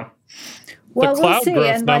 right? So well, the cloud we'll growth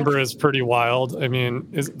and number is pretty wild. I mean,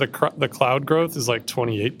 is the cloud growth is like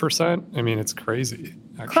 28%. I mean, it's crazy.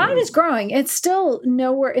 Actually. Cloud is growing. It's still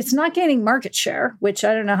nowhere. It's not gaining market share, which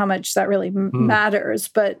I don't know how much that really matters.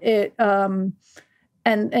 But it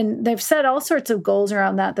and they've set all sorts of goals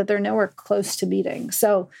around that they're nowhere close to meeting.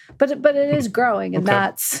 So, but it is growing, and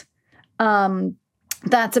that's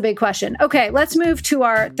a big question. Okay, let's move to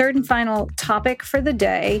our third and final topic for the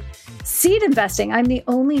day: seed investing. I'm the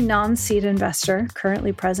only non-seed investor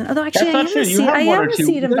currently present. Although actually, I am a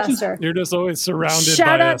seed investor. You're just always surrounded.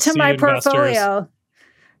 Shout by out to my investors. portfolio.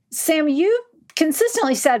 Sam, you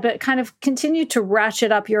consistently said, but kind of continue to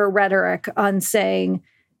ratchet up your rhetoric on saying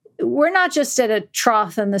we're not just at a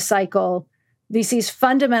trough in the cycle. VC's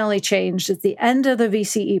fundamentally changed. It's the end of the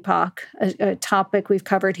VC epoch, a topic we've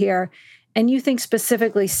covered here. And you think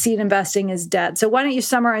specifically seed investing is dead. So why don't you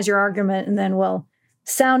summarize your argument, and then we'll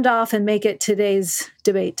sound off and make it today's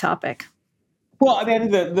debate topic. Well, I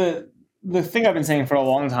mean, the thing I've been saying for a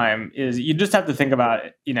long time is you just have to think about,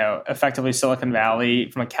 effectively Silicon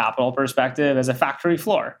Valley from a capital perspective as a factory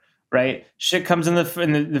floor, right? Shit comes in the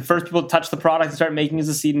first people to touch the product and start making as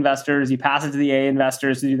the seed investors. You pass it to the A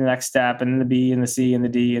investors to do the next step, and then the B and the C and the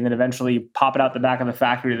D, and then eventually pop it out the back of the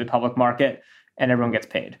factory to the public market, and everyone gets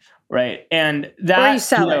paid, right? And that, or you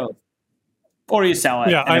sell it. Or you sell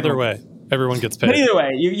it. Yeah, either way. Everyone gets paid. But either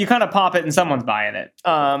way, you kind of pop it and someone's buying it.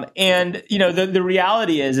 And the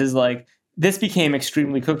reality is like this became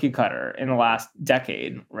extremely cookie cutter in the last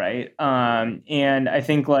decade, right? And I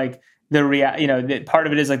think like the part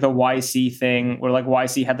of it is like the YC thing, where like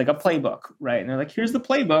YC had like a playbook, right? And they're like, here's the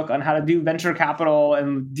playbook on how to do venture capital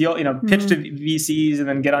and deal, pitch to VCs and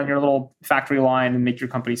then get on your little factory line and make your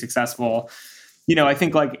company successful. I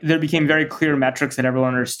think like there became very clear metrics that everyone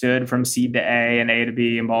understood from seed to A and A to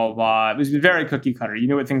B and blah, blah, blah. It was very cookie cutter. You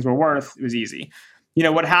knew what things were worth. It was easy.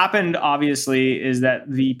 What happened obviously is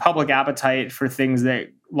that the public appetite for things that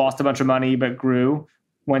lost a bunch of money but grew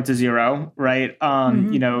went to zero, right?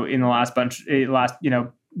 In the last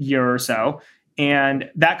year or so. And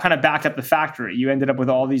that kind of backed up the factory. You ended up with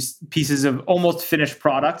all these pieces of almost finished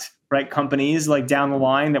product, right? Companies like down the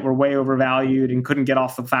line that were way overvalued and couldn't get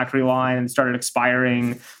off the factory line and started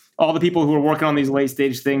expiring. All the people who were working on these late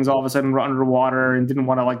stage things all of a sudden were underwater and didn't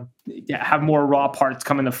want to like have more raw parts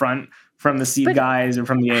come in the front from the seed guys or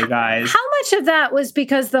from the A guys. How much of that was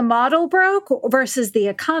because the model broke versus the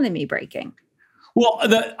economy breaking? Well,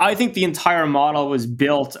 I think the entire model was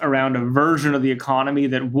built around a version of the economy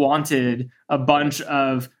that wanted a bunch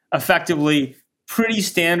of effectively pretty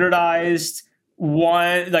standardized call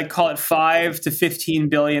it $5 to $15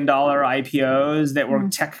 billion IPOs that were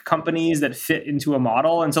tech companies that fit into a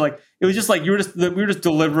model. And so like it was just like we were just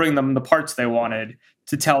delivering them the parts they wanted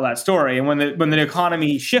to tell that story. And when the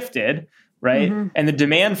economy shifted, right, and the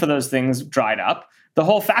demand for those things dried up, the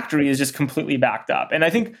whole factory is just completely backed up. And I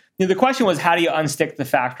think the question was, how do you unstick the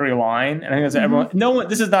factory line? And I think that's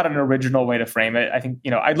this is not an original way to frame it. I think,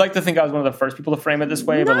 I'd like to think I was one of the first people to frame it this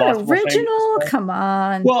way. Not original? Come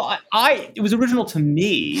on. Well, it was original to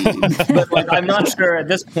me, but like, I'm not sure at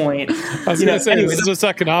this point. I was going to say, this is just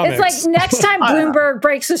economics. It's like next time Bloomberg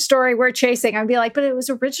breaks a story we're chasing, I'd be like, but it was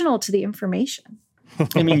original to the information.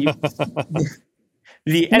 I mean,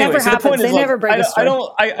 They never break a story.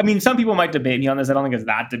 I mean, some people might debate me on this. I don't think it's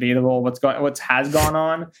that debatable what has gone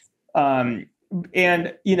on.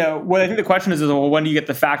 And what I think the question is well, when do you get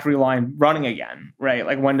the factory line running again, right?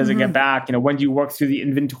 Like when does it get back? When do you work through the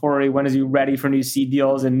inventory? When is you ready for new seed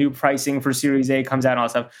deals and new pricing for Series A comes out and all that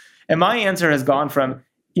stuff? And my answer has gone from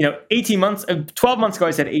 18 months, 12 months ago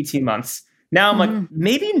I said 18 months. Now I'm like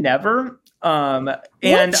maybe never. What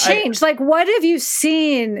changed? What have you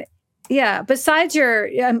seen? Yeah, besides your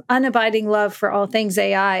unabiding love for all things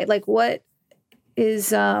AI, like what is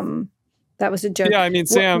that was a joke. Yeah, I mean,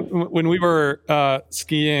 Sam, when we were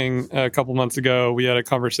skiing a couple months ago, we had a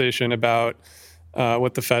conversation about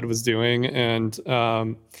what the Fed was doing and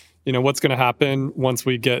what's going to happen once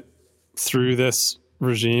we get through this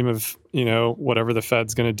regime of whatever the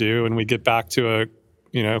Fed's going to do and we get back to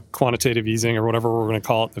a quantitative easing or whatever we're going to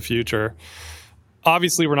call it in the future.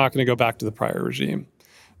 Obviously, we're not going to go back to the prior regime.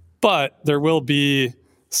 But there will be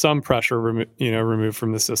some pressure, removed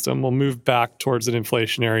from the system. We'll move back towards an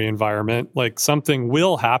inflationary environment. Like something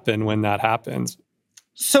will happen when that happens.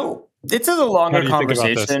 So it's a longer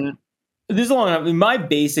conversation. My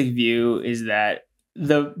basic view is that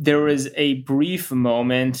there was a brief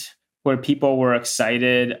moment where people were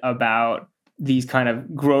excited about these kind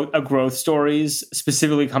of growth stories,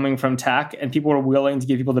 specifically coming from tech, and people were willing to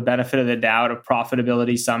give people the benefit of the doubt of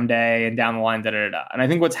profitability someday and down the line, And I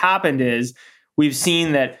think what's happened is we've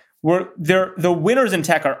seen that they're the winners in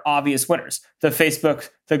tech are obvious winners. The Facebook,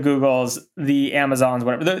 the Googles, the Amazons,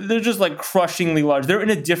 whatever. They're just like crushingly large. They're in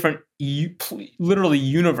a different, literally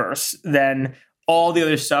universe than all the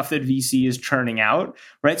other stuff that VC is churning out,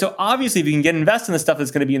 right? So obviously, if you can get invested in the stuff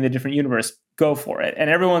that's going to be in the different universe, go for it. And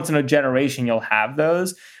every once in a generation, you'll have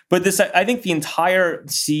those. But I think the entire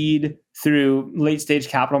seed through late stage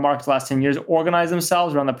capital markets the last 10 years organized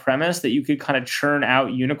themselves around the premise that you could kind of churn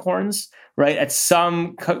out unicorns, right, at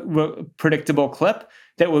some predictable clip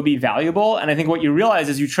that would be valuable. And I think what you realize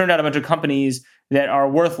is you churned out a bunch of companies that are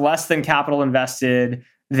worth less than capital invested,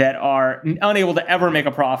 that are unable to ever make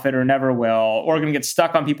a profit or never will, or going to get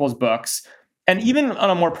stuck on people's books. And even on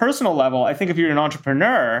a more personal level, I think if you're an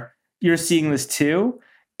entrepreneur, you're seeing this too.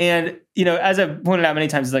 And, as I've pointed out many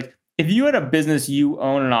times, it's like, if you had a business you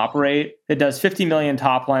own and operate that does 50 million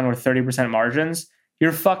top line with 30% margins,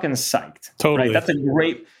 you're fucking psyched. Totally. Right? That's a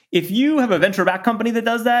great, if you have a venture-backed company that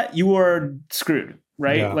does that, you are screwed.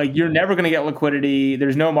 Right? Yeah. Like you're never going to get liquidity.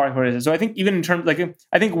 There's no market for it. So I think even in terms,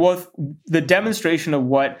 I think with the demonstration of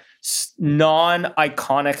what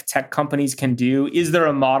non-iconic tech companies can do, is there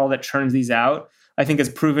a model that churns these out? I think has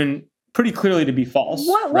proven pretty clearly to be false.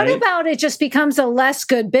 What about it just becomes a less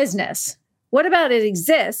good business? What about it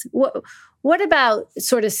exists? What about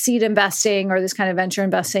sort of seed investing or this kind of venture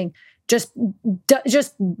investing just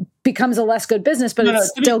becomes a less good business, but it's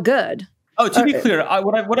still good? Oh, to be clear,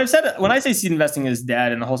 what I've said when I say seed investing is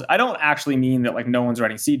dead and the whole, I don't actually mean that like no one's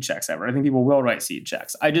writing seed checks ever. I think people will write seed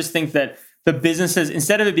checks. I just think that the businesses,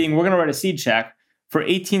 instead of it being we're going to write a seed check for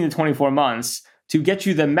 18 to 24 months to get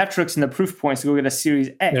you the metrics and the proof points to go get a Series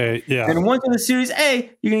A. And once you're in the Series A,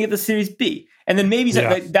 you're going to get the Series B. And then maybe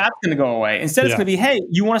that's going to go away. Instead, it's going to be, hey,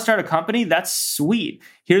 you want to start a company? That's sweet.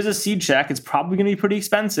 Here's a seed check. It's probably going to be pretty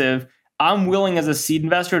expensive. I'm willing as a seed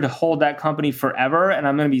investor to hold that company forever, and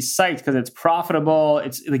I'm going to be psyched because it's profitable.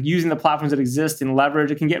 It's like using the platforms that exist and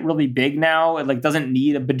leverage. It can get really big now. It like doesn't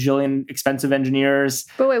need a bajillion expensive engineers.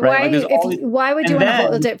 But wait, right? why would you want to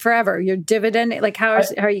hold it forever? Your dividend, like how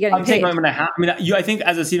are you getting paid? I think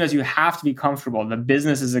as a seed investor, you have to be comfortable. The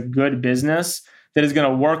business is a good business that is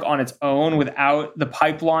going to work on its own without the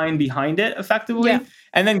pipeline behind it effectively. Yeah.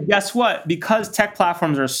 And then guess what? Because tech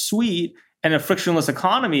platforms are sweet and a frictionless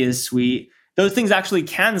economy is sweet, those things actually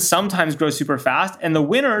can sometimes grow super fast. And the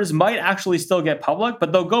winners might actually still get public,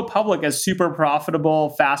 but they'll go public as super profitable,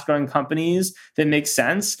 fast-growing companies that make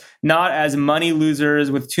sense, not as money losers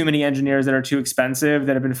with too many engineers that are too expensive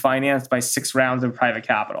that have been financed by 6 rounds of private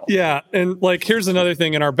capital. Yeah. And like, here's another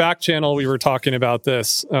thing. In our back channel, we were talking about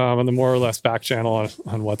this on the more or less back channel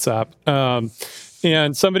on WhatsApp.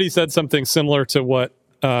 And somebody said something similar to what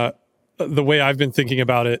the way I've been thinking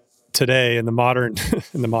about it today in the modern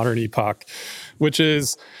epoch, which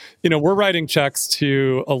is, we're writing checks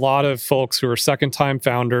to a lot of folks who are second-time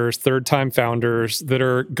founders, third-time founders that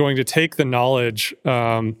are going to take the knowledge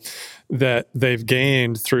that they've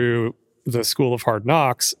gained through the School of Hard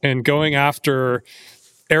Knocks and going after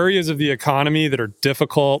areas of the economy that are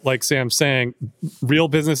difficult, like Sam's saying, real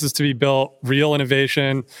businesses to be built, real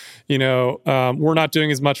innovation. We're not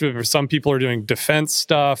doing as much of it. Some people are doing defense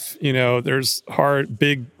stuff. There's hard,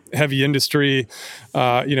 big, heavy industry.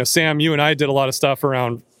 Sam, you and I did a lot of stuff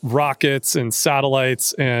around rockets and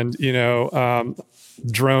satellites and,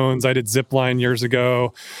 drones. I did zipline years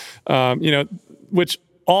ago, which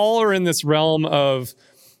all are in this realm of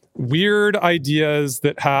weird ideas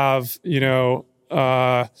that have,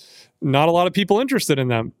 not a lot of people interested in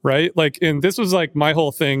them, right? And this was like my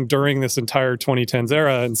whole thing during this entire 2010s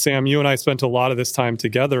era. And Sam, you and I spent a lot of this time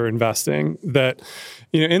together investing that,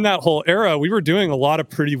 in that whole era, we were doing a lot of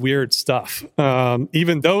pretty weird stuff.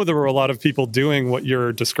 Even though there were a lot of people doing what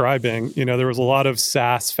you're describing, there was a lot of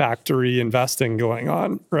SaaS factory investing going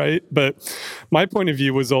on, right? But my point of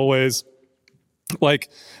view was always like,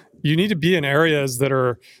 you need to be in areas that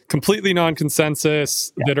are completely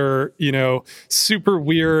non-consensus, that are, super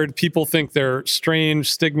weird. People think they're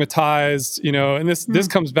strange, stigmatized, and this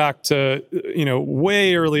comes back to,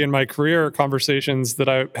 way early in my career conversations that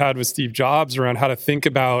I had with Steve Jobs around how to think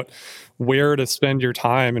about where to spend your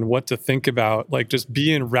time and what to think about, like just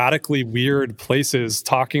be in radically weird places,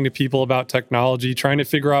 talking to people about technology, trying to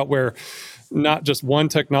figure out where not just one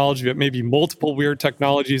technology, but maybe multiple weird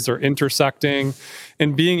technologies are intersecting,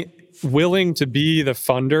 and being willing to be the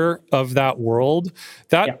funder of that world.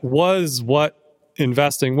 That was what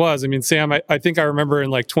investing was. I mean, Sam, I think I remember in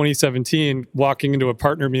like 2017 walking into a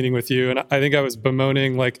partner meeting with you, and I think I was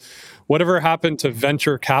bemoaning like, whatever happened to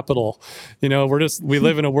venture capital? You know, we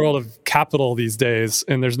live in a world of capital these days,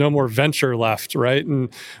 and there's no more venture left, right?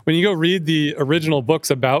 And when you go read the original books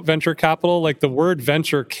about venture capital, like the word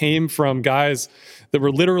venture came from guys that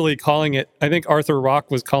were literally calling it, I think Arthur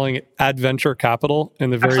Rock was calling it adventure capital in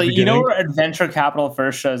the very beginning. You know where adventure capital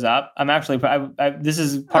first shows up? This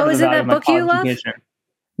is part of the value of my college education.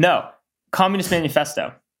 No, Communist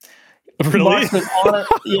Manifesto. Really? Marx goes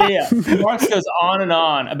on, Marx goes on and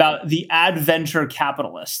on about the adventure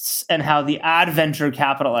capitalists and how the adventure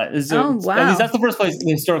capitalist. Oh, wow. At least that's the first place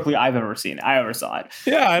historically I ever saw it.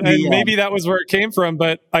 Yeah, and maybe that was where it came from.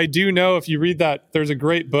 But I do know if you read that, there's a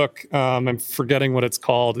great book. I'm forgetting what it's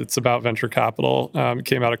called. It's about venture capital. It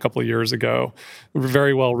came out a couple of years ago.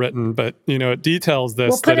 Very well written, but it details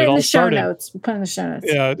this. We'll put it in the show notes.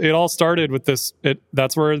 Yeah, it all started with this.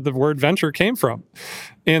 That's where the word venture came from.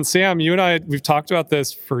 And Sam, you and I, we've talked about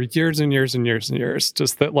this for years and years and years and years.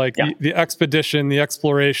 Just that, like the expedition, the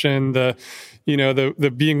exploration, the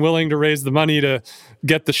being willing to raise the money to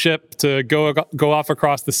get the ship to go off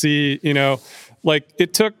across the sea. Like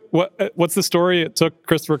it took what's the story? It took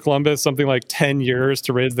Christopher Columbus something like 10 years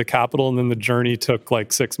to raise the capital, and then the journey took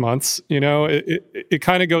like 6 months. It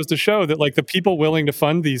kind of goes to show that like the people willing to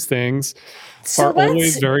fund these things are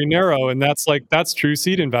always very narrow, and that's true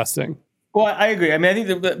seed investing. Well, I agree. I mean,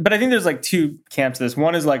 I think there's like two camps to this.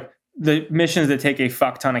 One is like the missions that take a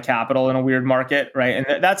fuck ton of capital in a weird market, right?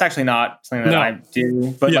 And that's actually not something that I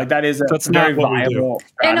do, but like that is that's very viable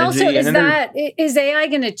strategy. And also, is AI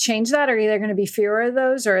going to change that? Or are there going to be fewer of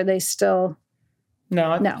those, or are they still?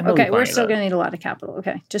 No. Okay, we're still going to need a lot of capital.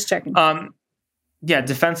 Okay, just checking. Yeah,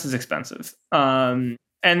 defense is expensive.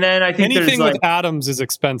 And then I think anything with atoms is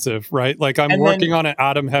expensive, right? Like I'm working on an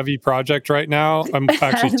atom heavy project right now. I'm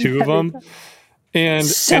actually two of them. And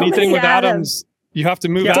anything with atoms, you have to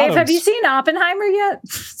move atoms. Dave, have you seen Oppenheimer yet?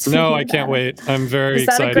 No, I can't wait. I'm very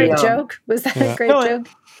excited. Was that a great joke? Was that a great joke?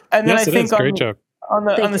 And then yes, I think great joke. On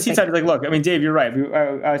the seed side, like, look, I mean, Dave, you're right. We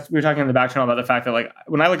were talking on the back channel about the fact that, like,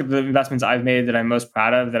 when I look at the investments I've made that I'm most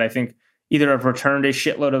proud of, that I think either have returned a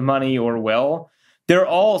shitload of money or will, they're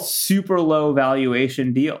all super low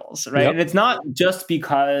valuation deals, right? Yep. And it's not just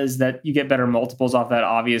because that you get better multiples off that,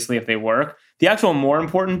 obviously, if they work. The actual more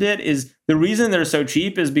important bit is the reason they're so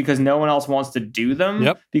cheap is because no one else wants to do them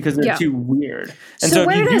because they're too weird. And so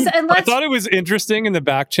I thought it was interesting in the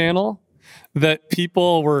back channel that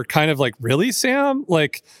people were kind of like, really, Sam?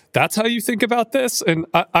 Like, that's how you think about this? And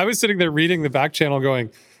I was sitting there reading the back channel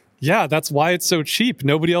going, yeah, that's why it's so cheap.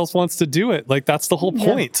 Nobody else wants to do it. Like, that's the whole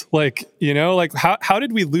point. Yeah. Like, how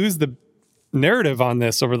did we lose the narrative on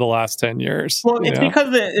this over the last 10 years? Well, it's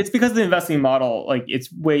because the investing model, like,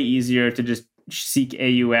 it's way easier to just seek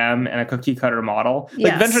AUM and a cookie cutter model.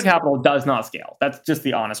 Like, venture capital does not scale. That's just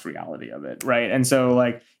the honest reality of it, right? And so,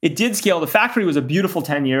 like, it did scale. The factory was a beautiful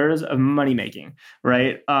 10 years of money making,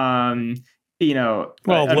 right? Well,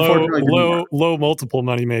 low multiple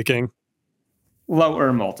money making.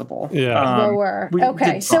 Lower multiple. Yeah. Lower.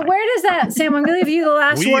 Okay. So where does that, Sam, I'm going to give you the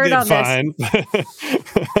last word on this.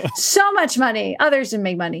 So much money. Others didn't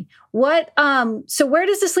make money. So where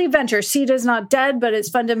does this leave venture? Seed is not dead, but it's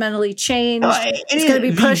fundamentally changed. It's going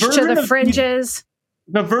to be pushed to the fringes.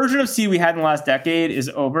 The version of seed we had in the last decade is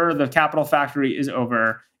over. The capital factory is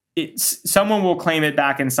over. Someone will claim it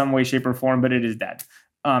back in some way, shape, or form, but it is dead.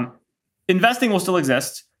 Investing will still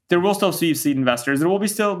exist. There will still be seed investors. There will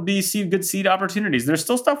still be good seed opportunities. There's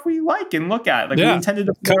still stuff we like and look at. Like we intended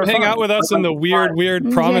to come hang out with us in the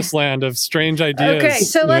weird promised land of strange ideas. Okay,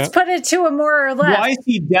 so let's put it to a more or less.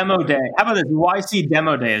 YC Demo Day. How about this? YC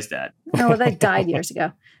Demo Day is dead. No, that died years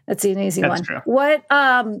ago. That's an easy one. That's true. What?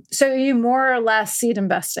 So are you more or less seed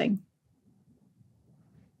investing?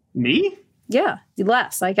 Me? Yeah,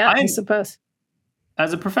 less. I suppose.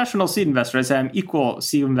 As a professional seed investor, I say I'm equal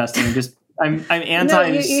seed investing. I'm anti.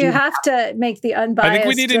 No, you have to make the unbiased. I think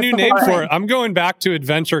we need a new name for it. I'm going back to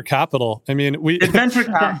Adventure Capital. I mean, Adventure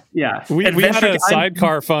Capital. Yeah, we had a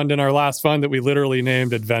sidecar fund in our last fund that we literally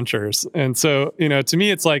named Adventures, and so to me,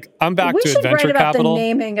 it's like I'm back to Adventure Capital. We should write about the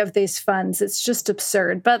naming of these funds. It's just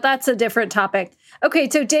absurd, but that's a different topic. Okay,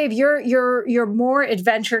 so Dave, you're more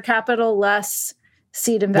Adventure Capital, less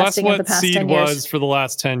seed investing in the past 10 years. Less what seed was for the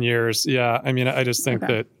last 10 years. Yeah, I mean, I just think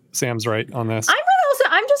that Sam's right on this.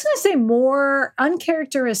 I'm just going to say more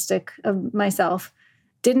uncharacteristic of myself.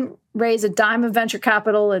 Didn't raise a dime of venture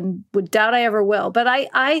capital and would doubt I ever will. But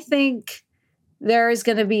I think there is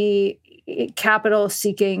going to be capital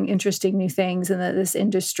seeking interesting new things, and that this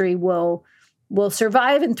industry will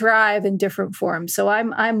survive and thrive in different forms. So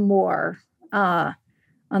I'm more on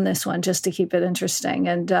this one just to keep it interesting.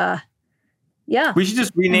 And yeah. We should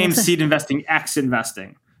just rename seed investing X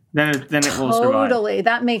investing. Then it will survive. Totally.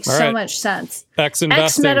 That makes so much sense. X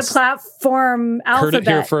investing. X Meta Platform Alphabet. Heard it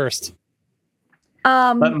here first.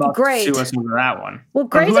 Great. Sue us over that one. Well,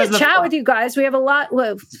 great to chat with you guys. We have a lot.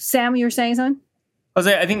 Whoa, Sam, you were saying something?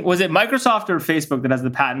 I think, was it Microsoft or Facebook that has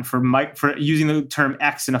the patent for using the term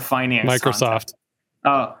X in a finance Microsoft. context?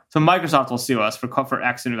 Oh, so Microsoft will sue us for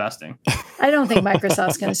X investing. I don't think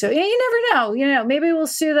Microsoft's going to sue. Yeah, you never know. Maybe we'll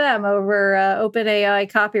sue them over OpenAI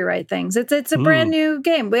copyright things. It's a brand new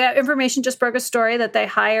game. We have information just broke a story that they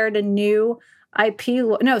hired a new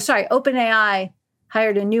OpenAI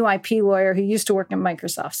hired a new IP lawyer who used to work at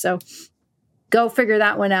Microsoft. So go figure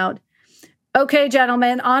that one out. Okay,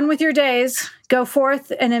 gentlemen, on with your days. Go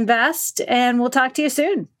forth and invest, and we'll talk to you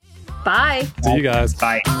soon. Bye. See you guys.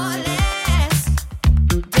 Bye.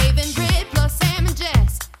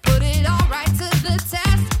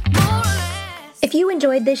 If you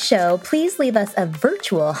enjoyed this show, please leave us a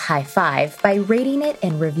virtual high five by rating it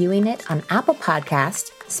and reviewing it on Apple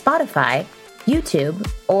Podcast, Spotify, YouTube,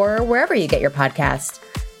 or wherever you get your podcast.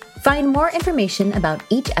 Find more information about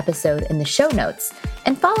each episode in the show notes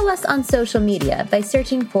and follow us on social media by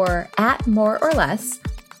searching for @MoreOrLess,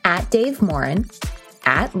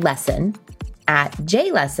 @DaveMorin, @Lesson,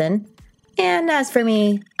 @JLesson, and as for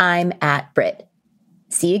me, I'm @Brit.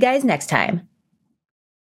 See you guys next time.